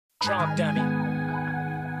Trump dummy.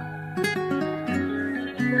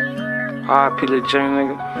 R.I.P. Lil J,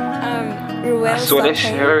 nigga. I swear that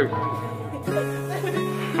shit hurt.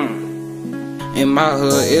 In my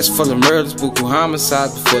hood, it's full of murders, buku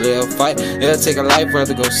homicides before they'll fight. They'll take a life,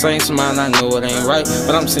 rather go sing some mine. I know it ain't right,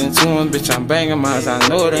 but I'm sitting to him, bitch, I'm banging mines. I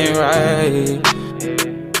know it ain't right.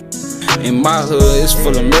 In my hood, it's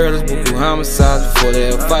full of murders, buku homicides before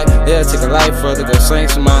they'll fight. They'll take a life, rather go sing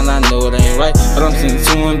some mine. I know it ain't right, but I'm sitting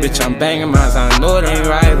to him, bitch, I'm banging mines. I know it ain't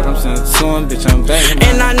right, but I'm sitting to him, bitch, I'm banging mines.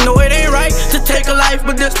 And I know it ain't right to take a life,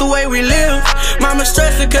 but that's the way we live. Mama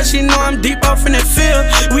stressing cause she know I'm deep off in that field.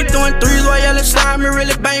 We throwing threes while yelling slime and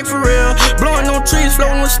really bang for real. Blowing on trees,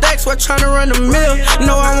 floating with stacks while trying to run the mill.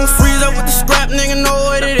 Know I won't freeze up with the scrap, nigga know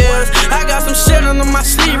what it is. I got some shit under my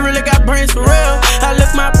sleeve, really got brains for real. I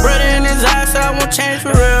look my brother in his eyes, so I won't change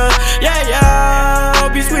for real. Yeah, yeah,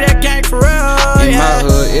 beats with that gang for real. In my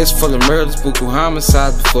hood, it's full of murders, buku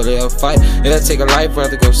homicides before they'll fight. They'll take a life,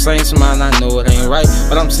 rather go sing some mine. I know it ain't right,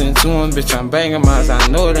 but I'm sitting to him, bitch, I'm banging mines. I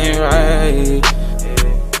know it ain't right.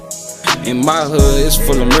 In my hood, it's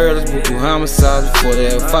full of murders, buku homicides before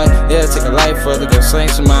they'll fight. They'll take a life, rather go sing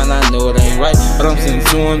some mine. I know it ain't right, but I'm sitting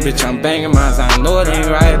to him, bitch, I'm banging mines. I know it ain't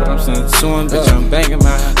right, but I'm sitting to him, bitch, I'm banging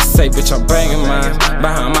mines. Say, bitch, I'm banging mines.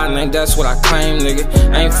 Behind my name, that's what I claim, nigga.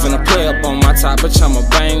 I ain't finna play up on my top, bitch, I'ma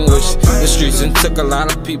bang with you. The streets and took a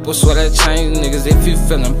lot of people, so that changed, niggas. If you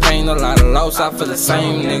feeling pain, a lot of loss, I feel the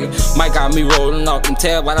same, nigga. Mike got me rolling off and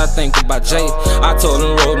tell what I think about Jay. I told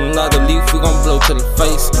him roll another leaf, we gon' blow to the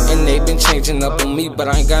face. And they been changing up on me, but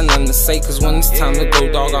I ain't got nothing to say. Cause when it's time to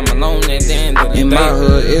go, dog, I'm alone at the end of the day. In my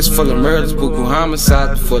hood, it's full of murders, buku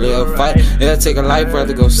homicides before they'll fight. They'll take a life,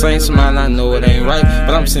 rather go sing some mine. I know it ain't right,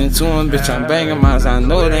 but I'm sitting to him, bitch, I'm banging mines. I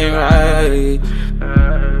know it ain't right.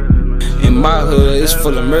 In my hood, it's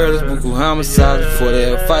full of murders, buku homicides before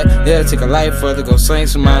they'll fight. They'll take a life, rather go sing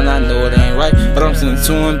some mine. I know it ain't right, but I'm sitting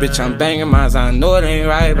to him, bitch, I'm banging mines. I know it ain't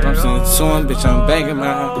right, but I'm sitting to him, bitch, I'm banging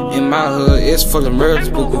mines. In my hood, it's full of murders,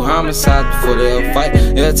 buku homicides before they'll fight.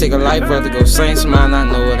 They'll take a life, rather go sing some mine. I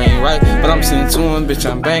know it ain't right, but I'm sitting to him, bitch,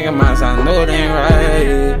 I'm banging mines. I know it ain't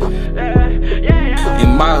right.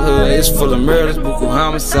 In my hood, it's full of murders, buku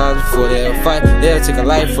homicides before they'll fight. They'll take a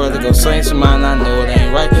life, rather go sing some mine. I know it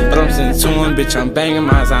ain't right, but I'm sitting to him, bitch, I'm banging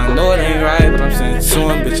mines. I know it ain't right, but I'm sitting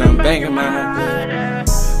to him, bitch, I'm banging mines.